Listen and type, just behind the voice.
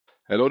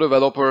Hello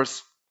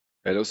developers,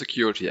 hello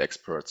security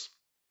experts.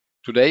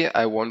 Today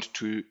I want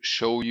to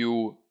show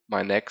you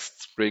my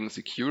next Spring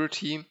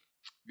Security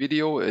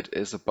video. It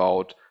is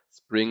about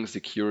Spring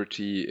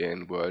Security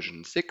in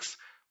version 6,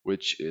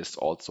 which is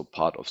also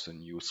part of the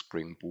new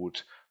Spring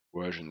Boot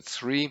version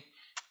 3.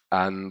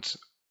 And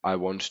I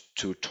want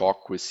to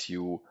talk with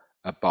you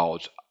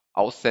about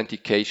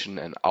authentication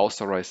and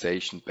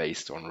authorization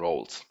based on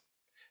roles.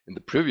 In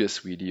the previous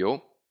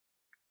video,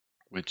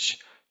 which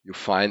you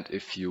find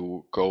if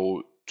you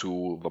go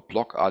to the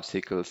blog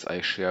articles I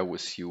share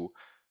with you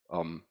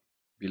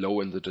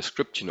below in the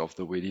description of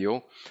the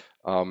video,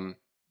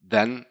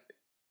 then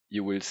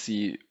you will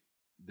see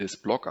this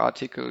blog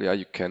article. Yeah,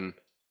 you can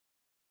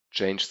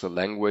change the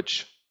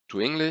language to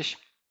English.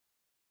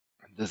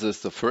 This is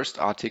the first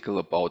article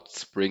about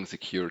Spring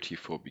Security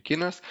for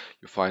beginners.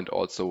 You find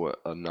also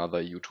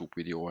another YouTube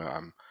video where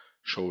I'm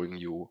showing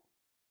you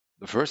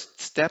the first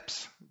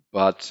steps,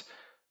 but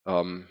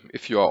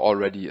if you are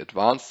already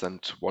advanced and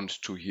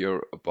want to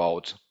hear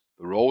about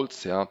the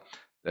roles, yeah,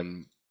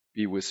 then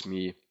be with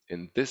me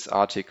in this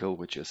article,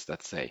 which is,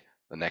 let's say,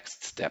 the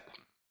next step.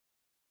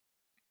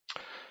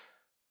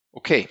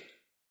 Okay,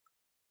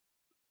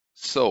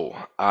 so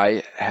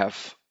I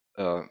have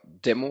a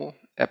demo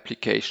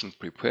application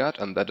prepared,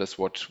 and that is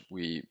what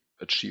we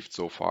achieved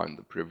so far in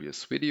the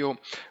previous video.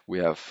 We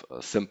have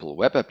a simple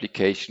web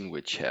application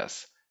which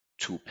has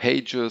 2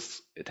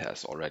 pages. It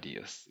has already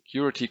a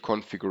security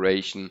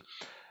configuration.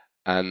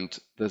 And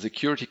the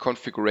security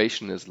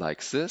configuration is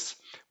like this.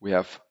 We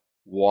have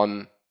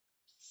one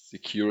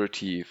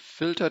security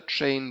filter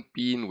chain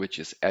bean, which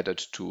is added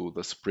to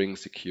the Spring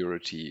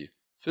Security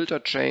filter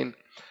chain.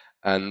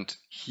 And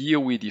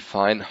here we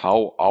define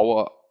how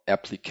our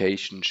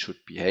application should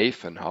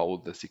behave and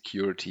how the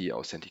security,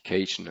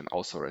 authentication, and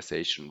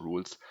authorization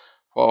rules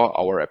for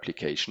our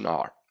application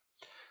are.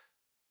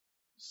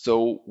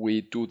 So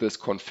we do this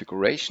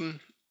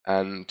configuration,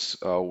 and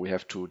we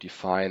have to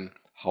define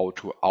how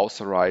to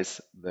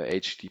authorize the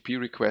HTTP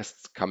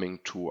requests coming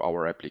to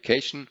our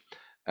application.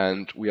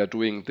 And we are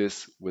doing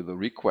this with the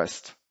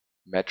request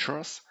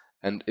matchers.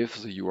 And if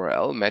the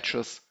URL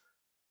matches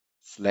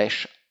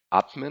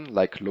 /admin,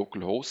 like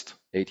localhost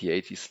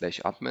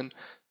 8080/admin,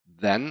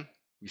 then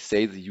we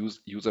say the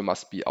user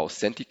must be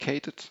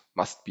authenticated,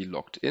 must be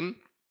logged in.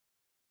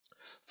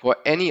 For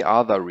any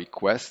other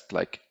request,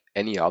 like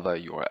any other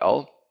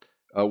URL,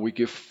 we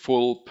give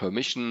full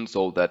permission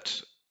so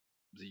that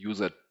the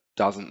user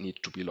doesn't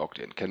need to be logged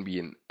in. Can be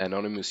an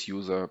anonymous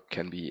user,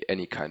 can be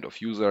any kind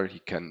of user. He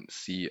can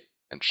see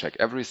and check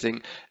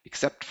everything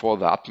except for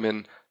the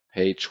admin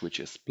page, which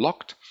is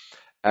blocked.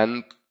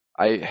 And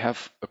I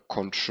have a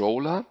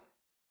controller.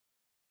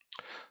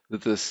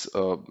 This is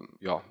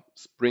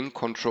Spring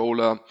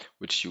controller,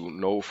 which you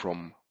know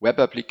from web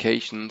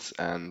applications.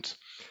 And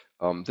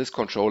this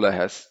controller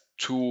has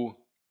 2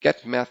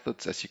 get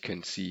methods, as you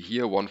can see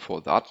here, one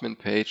for the admin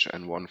page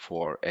and one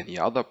for any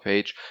other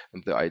page.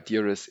 And the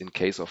idea is, in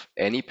case of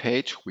any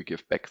page, we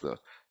give back the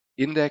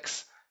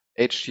index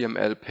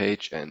HTML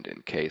page, and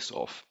in case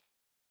of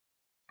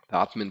the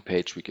admin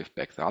page, we give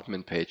back the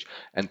admin page,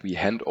 and we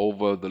hand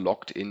over the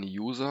logged in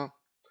user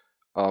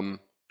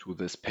to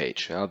this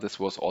page. Yeah, this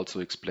was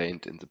also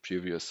explained in the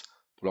previous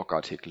blog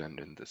article and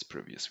in this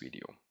previous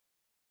video.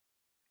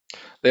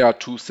 There are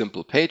 2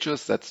 simple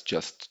pages. That's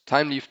just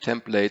time leaf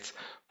templates.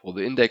 For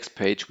the index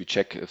page, we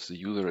check if the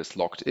user is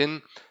logged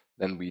in.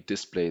 Then we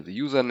display the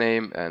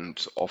username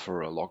and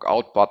offer a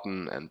logout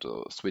button and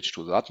switch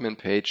to the admin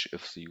page.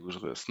 If the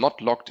user is not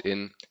logged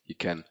in, he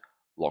can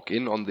log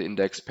in on the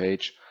index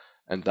page.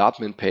 And the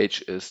admin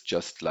page is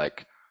just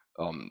like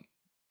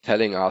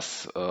telling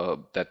us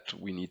that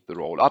we need the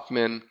role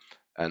admin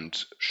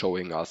and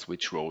showing us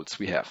which roles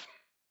we have.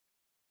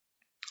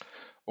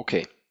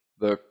 Okay,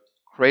 the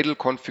Gradle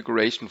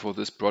configuration for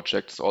this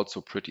project is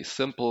also pretty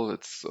simple.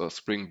 It's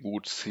Spring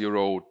Boot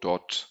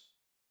 3.0.2,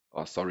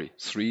 as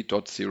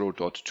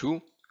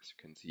you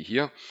can see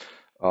here.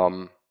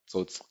 So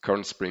it's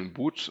current Spring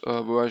Boot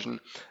version,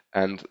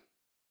 and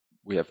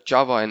we have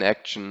Java in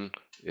action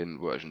in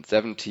version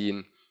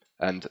 17,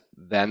 and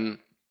then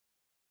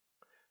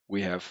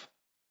we have,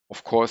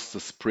 of course,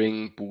 the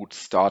Spring Boot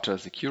Starter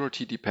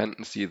security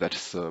dependency. That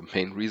is the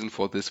main reason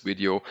for this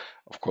video,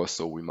 of course,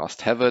 so we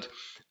must have it.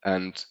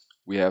 And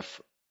we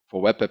have, for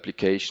web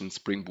applications,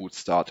 Spring Boot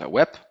Starter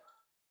Web.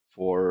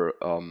 For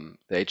the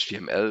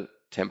HTML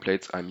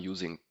templates, I'm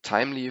using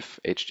Timeleaf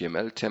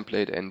HTML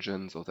template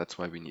engine, so that's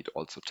why we need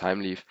also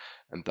Timeleaf.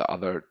 And the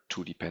other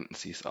 2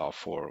 dependencies are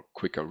for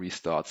quicker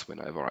restarts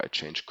whenever I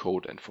change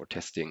code, and for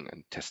testing,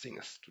 and testing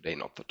is today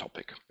not the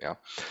topic. Yeah,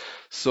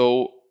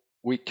 so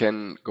we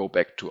can go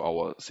back to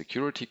our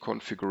security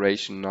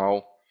configuration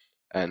now,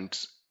 and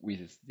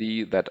we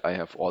see that I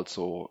have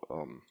also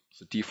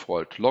the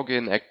default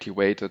login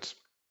activated.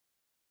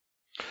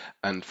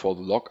 And for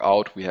the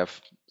logout, we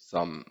have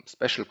some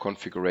special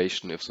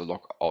configuration. If the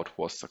logout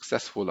was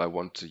successful, I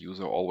want the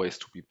user always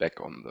to be back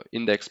on the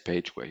index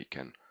page where he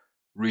can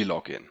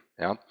re-log in.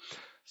 Yeah.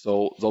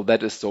 So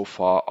that is so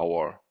far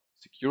our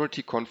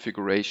security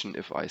configuration,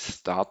 if I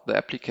start the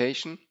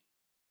application,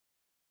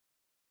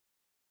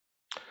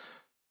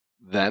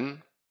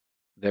 then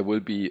there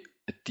will be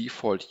a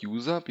default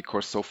user,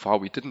 because so far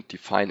we didn't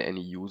define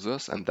any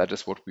users, and that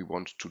is what we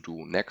want to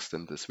do next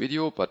in this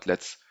video. But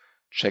let's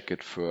check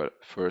it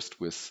first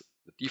with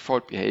the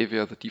default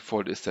behavior. The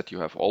default is that you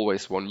have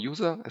always one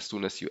user. As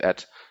soon as you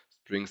add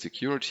string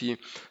security,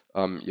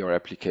 your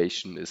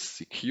application is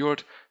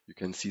secured. You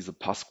can see the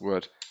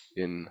password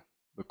in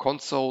the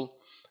console,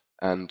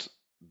 and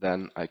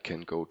then I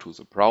can go to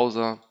the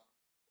browser,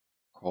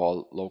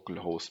 call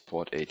localhost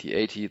port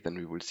 8080, then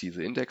we will see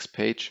the index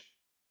page.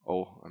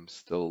 Oh, I'm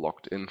still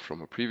logged in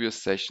from a previous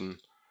session.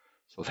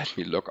 So let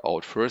me log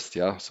out first.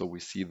 Yeah, so we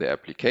see the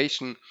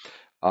application.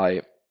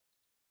 I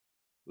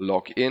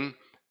log in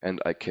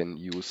and I can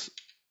use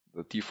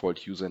the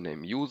default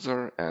username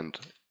user and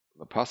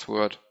the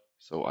password.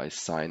 So I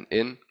sign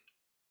in.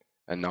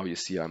 And now you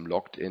see I'm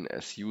logged in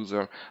as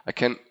user. I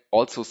can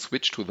also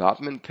switch to the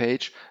admin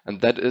page, and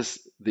that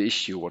is the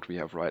issue what we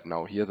have right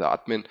now here. The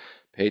admin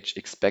page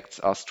expects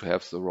us to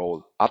have the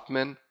role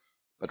admin,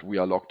 but we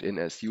are logged in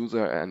as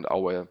user and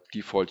our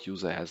default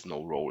user has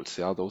no roles.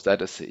 Yeah, so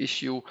that is the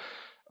issue.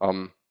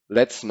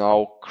 Let's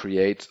now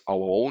create our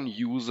own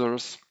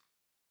users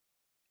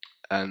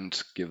and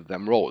give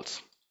them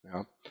roles.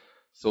 Yeah.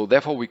 So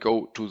therefore we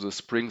go to the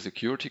Spring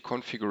Security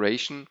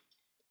configuration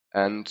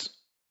and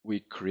we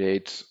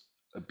create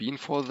a bean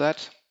for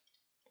that,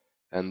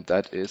 and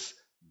that is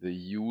the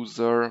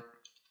user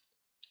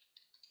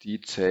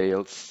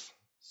details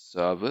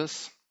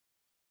service.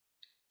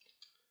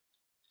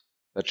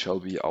 That shall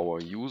be our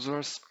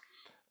users.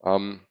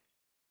 What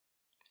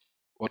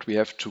we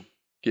have to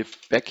give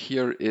back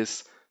here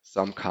is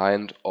some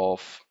kind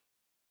of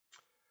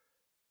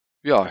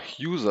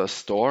user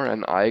store,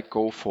 and I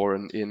go for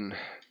an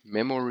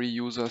in-memory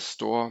user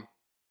store.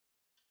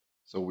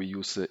 So we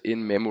use the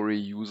in-memory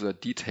user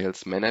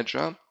details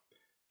manager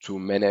to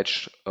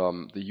manage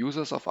the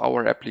users of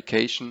our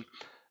application.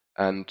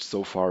 And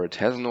so far it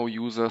has no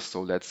users,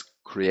 so let's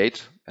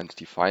create and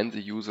define the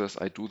users.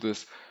 I do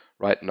this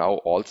right now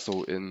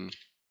also in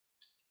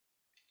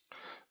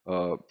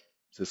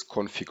this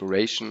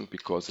configuration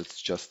because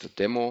it's just a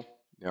demo,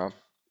 yeah,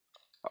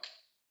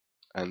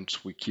 and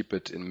we keep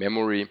it in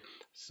memory.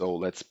 So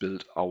let's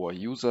build our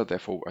user.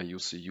 Therefore I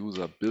use the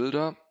user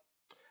builder,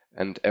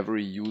 and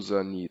every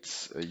user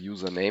needs a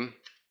username.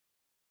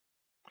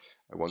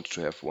 I want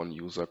to have one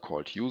user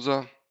called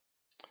user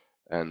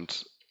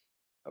and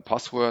a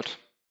password.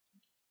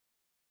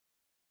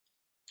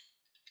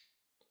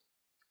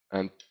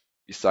 And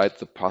beside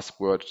the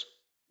password,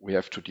 we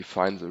have to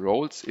define the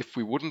roles. If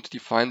we wouldn't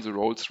define the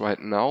roles right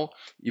now,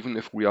 even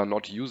if we are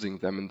not using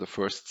them in the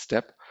first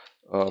step,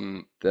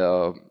 we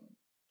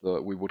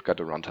would get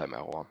a runtime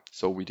error.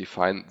 So we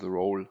define the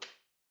role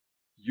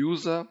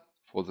user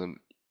for the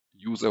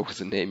user with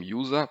the name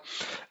user,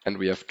 and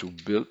we have to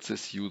build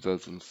this user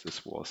since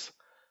this was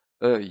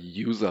a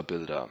user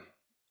builder.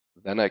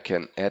 Then I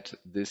can add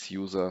this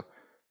user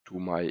to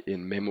my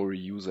in-memory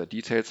user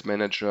details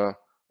manager.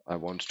 I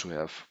want to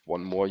have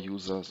one more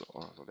user, so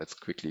let's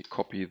quickly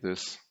copy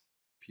this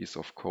piece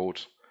of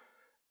code.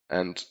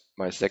 And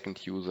my second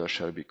user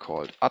shall be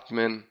called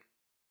admin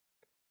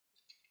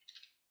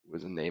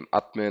with the name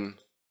admin.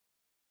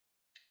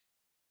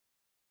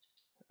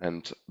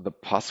 And the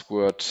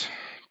password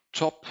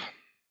top.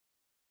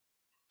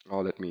 Now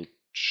let me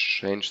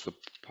change the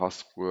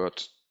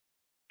password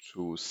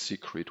to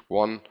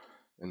secret1,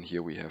 and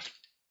here we have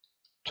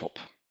top.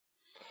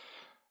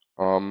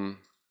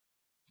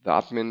 The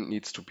admin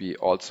needs to be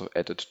also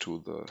added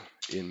to the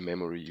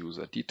in-memory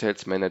user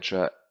details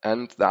manager,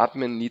 and the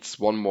admin needs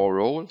one more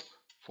role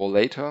for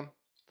later,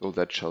 so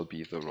that shall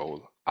be the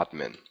role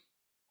admin.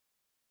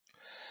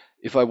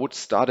 If I would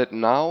start it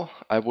now,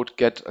 I would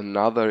get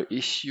another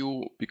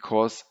issue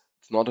because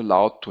it's not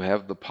allowed to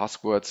have the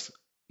passwords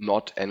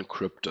not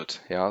encrypted.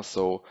 Yeah,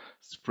 so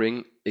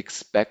Spring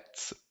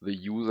expects the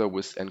user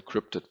with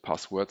encrypted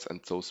passwords, and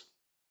those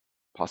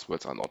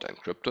passwords are not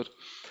encrypted.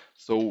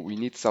 So we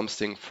need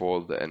something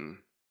for the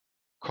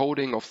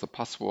encoding of the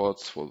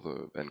passwords, for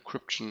the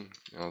encryption.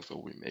 Yeah,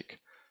 so we make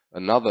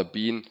another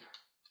bean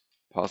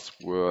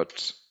password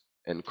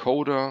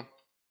encoder.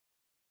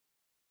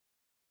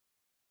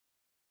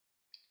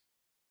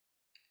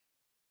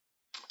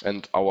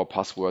 And our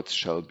passwords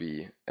shall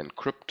be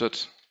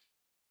encrypted.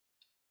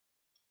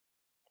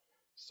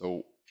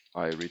 So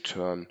I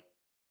return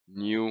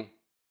new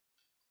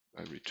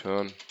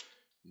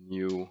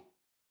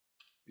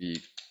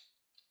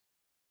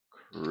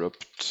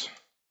bcrypt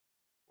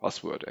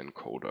password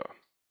encoder.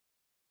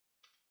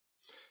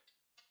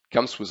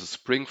 Comes with a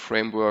Spring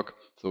framework.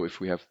 So if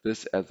we have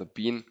this as a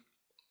bean,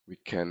 we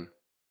can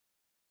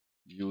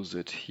use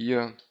it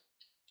here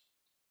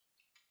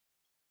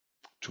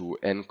to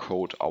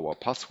encode our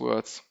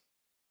passwords,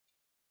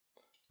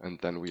 and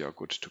then we are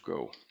good to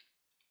go.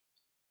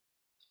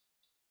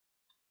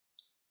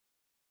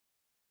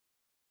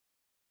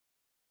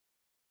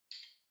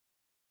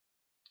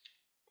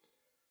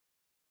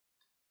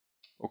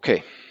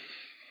 Okay.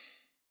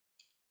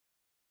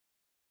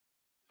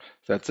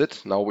 That's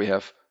it. Now we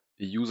have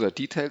a user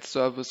details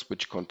service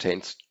which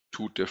contains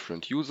two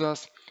different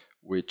users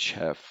which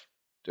have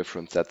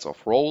different sets of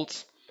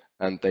roles,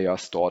 and they are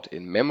stored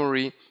in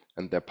memory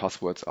and their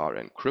passwords are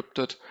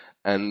encrypted,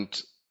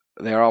 and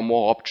there are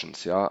more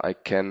options.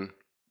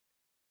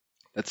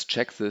 Let's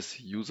check this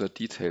user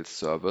details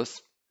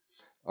service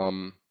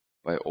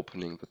by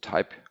opening the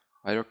type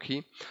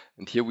hierarchy.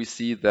 And here we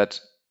see that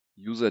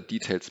user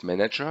details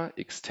manager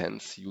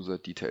extends user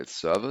details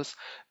service.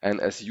 And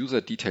as user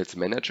details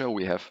manager,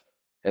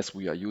 as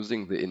we are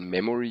using the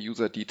in-memory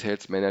user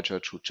details manager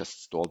to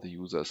just store the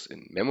users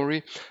in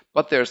memory,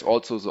 but there's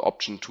also the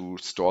option to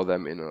store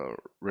them in a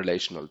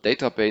relational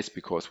database,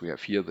 because we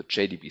have here the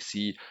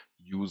JDBC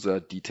user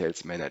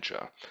details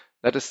manager.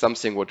 That is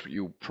something what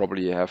you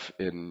probably have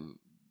in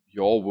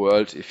your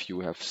world if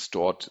you have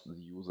stored the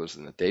users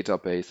in a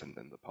database and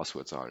then the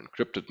passwords are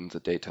encrypted in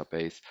the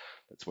database.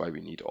 That's why we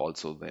need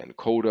also the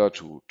encoder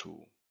to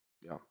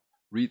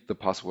read the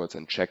passwords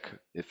and check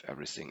if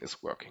everything is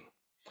working.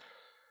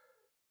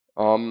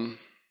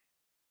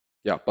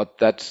 But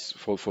that's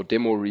for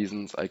demo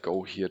reasons, I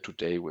go here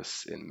today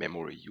with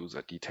in-memory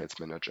user details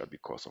manager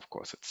because of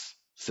course it's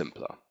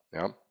simpler.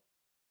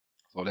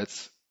 So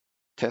let's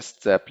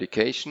test the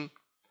application.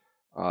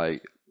 I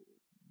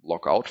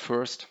log out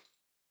first.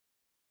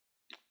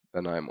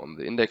 Then I'm on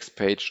the index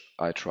page.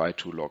 I try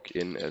to log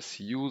in as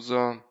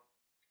user.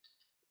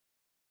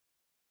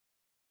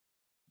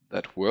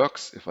 That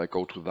works. If I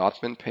go to the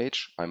admin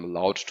page, I'm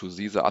allowed to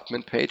see the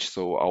admin page.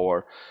 So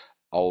our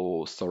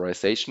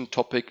authorization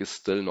topic is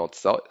still not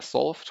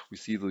solved. We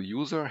see the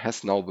user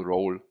has now the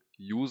role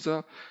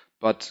user,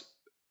 but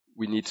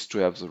we need to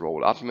have the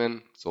role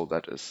admin. So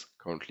that is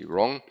currently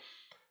wrong.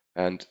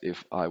 And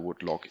if I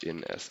would log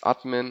in as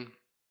admin,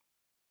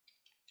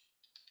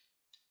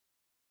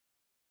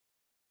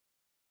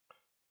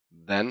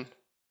 then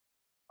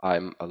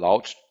I'm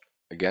allowed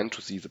again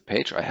to see the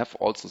page. I have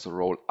also the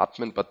role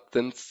admin, but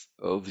since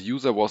the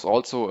user was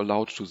also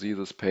allowed to see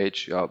this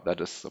page, that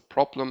is a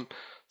problem.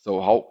 So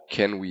how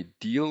can we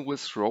deal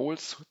with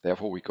roles?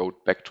 Therefore, we go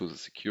back to the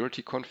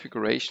security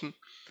configuration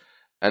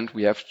and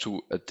we have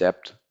to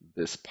adapt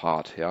this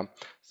part here.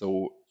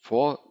 So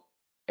for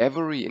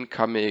every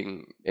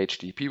incoming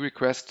HTTP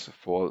request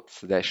for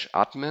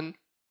 /admin,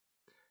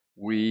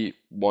 we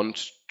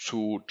want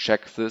to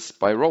check this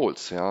by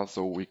roles.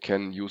 So we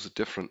can use a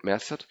different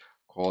method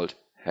called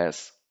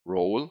has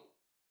role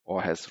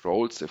or has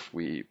roles if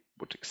we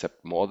would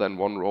accept more than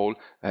one role,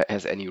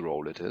 has any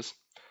role it is.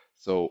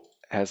 So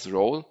has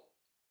role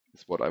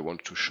is what I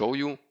want to show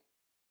you.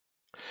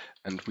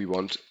 And we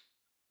want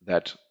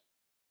that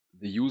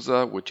the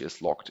user which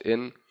is logged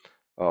in,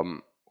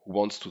 who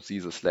wants to see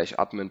the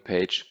 /admin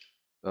page,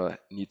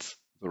 needs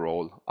the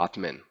role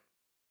admin.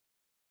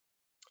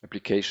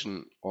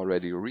 Application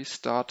already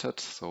restarted,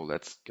 so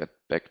let's get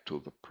back to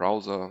the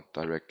browser,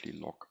 directly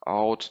log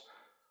out,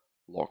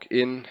 log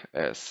in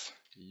as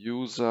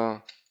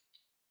user,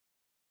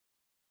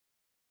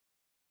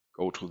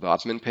 go to the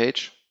admin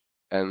page,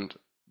 and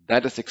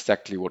that is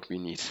exactly what we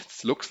need.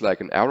 It looks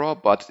like an error,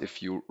 but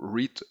if you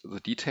read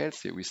the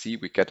details, here we see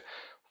we get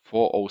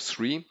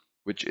 403,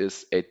 which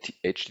is a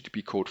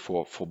HTTP code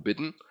for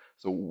forbidden.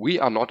 So we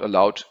are not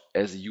allowed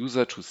as a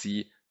user to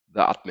see the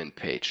admin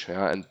page,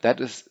 and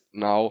that is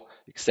now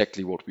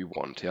exactly what we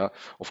want.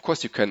 Of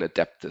course, you can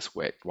adapt this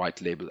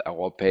white label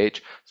error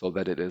page so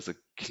that it is a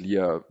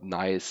clear,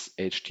 nice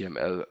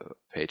HTML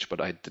page,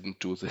 but I didn't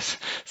do this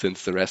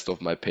since the rest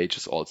of my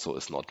pages also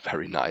is not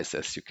very nice,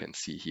 as you can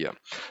see here.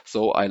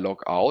 So I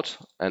log out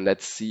and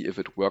let's see if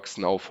it works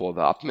now for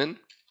the admin.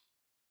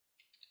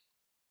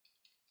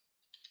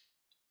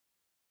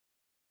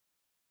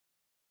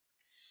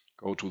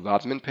 Go to the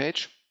admin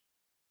page,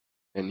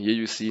 and here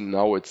you see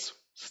now it's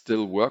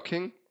still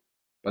working,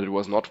 but it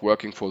was not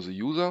working for the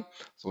user.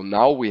 So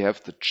now we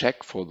have the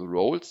check for the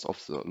roles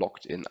of the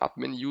logged in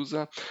admin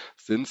user.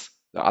 Since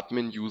the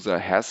admin user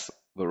has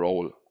the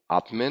role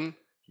admin,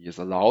 he is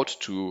allowed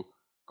to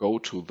go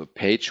to the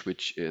page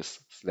which is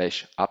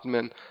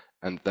 /admin,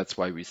 and that's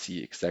why we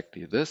see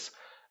exactly this.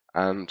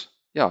 And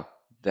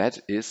that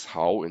is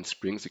how in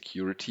Spring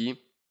Security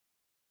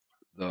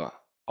the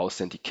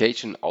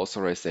authentication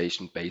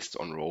authorization based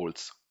on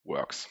roles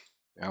works.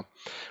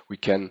 We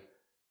can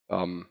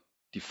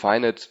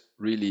define it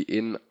really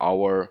in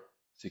our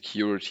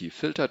security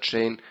filter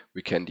chain.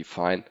 We can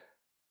define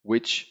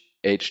which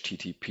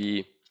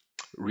HTTP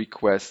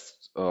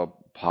request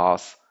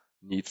path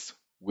needs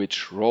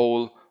which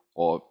role,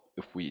 or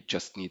if we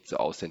just need the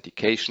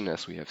authentication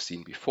as we have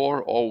seen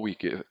before, or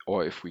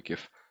if we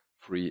give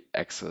free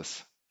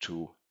access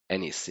to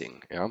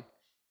anything.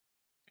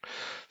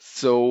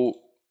 So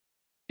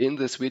in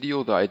this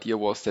video, the idea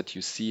was that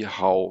you see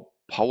how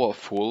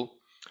powerful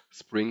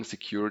Spring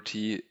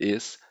Security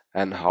is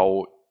and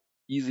how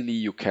easily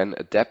you can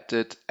adapt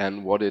it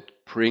and what it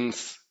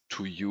brings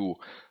to you,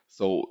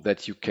 so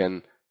that you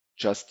can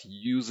just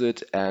use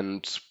it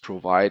and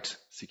provide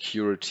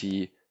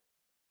security,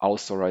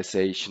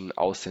 authorization,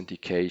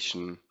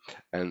 authentication,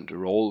 and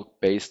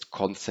role-based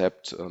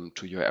concept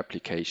to your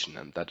application.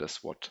 And that is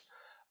what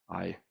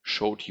I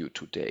showed you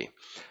today.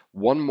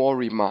 One more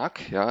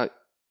remark, yeah,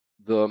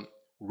 the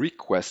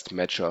request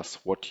matchers,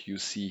 what you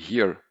see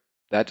here,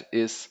 that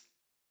is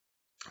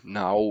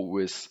now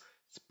with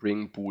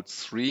Spring Boot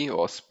 3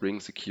 or Spring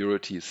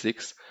Security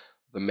 6,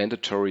 the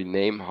mandatory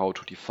name how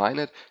to define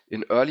it.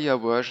 In earlier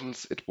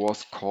versions, it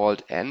was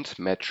called end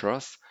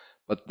matchers,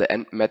 but the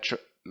end matcher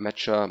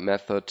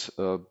method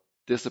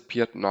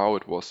disappeared now.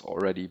 It was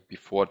already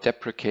before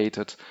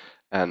deprecated,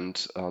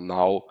 and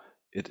now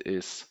it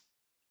is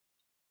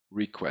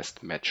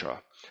request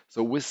matcher.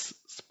 So with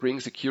Spring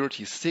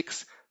Security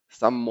 6,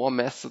 some more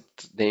method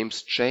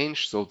names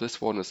change. So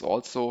this one is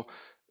also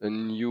a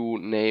new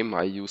name.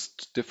 I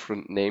used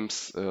different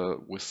names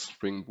with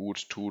Spring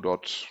Boot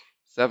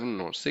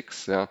 2.7 or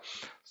 6. Yeah.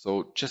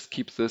 So just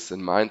keep this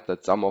in mind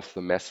that some of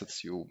the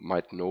methods you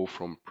might know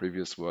from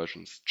previous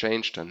versions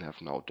changed and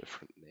have now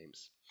different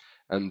names,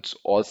 and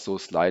also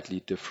slightly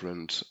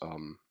different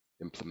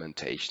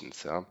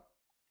implementations. Yeah.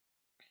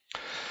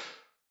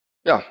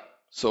 Yeah,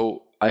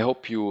 so I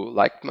hope you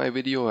liked my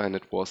video and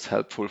it was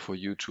helpful for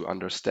you to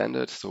understand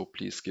it. So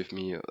please give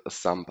me a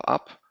thumb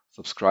up,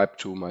 subscribe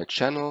to my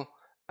channel,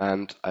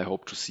 and I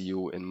hope to see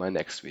you in my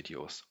next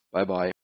videos. Bye bye.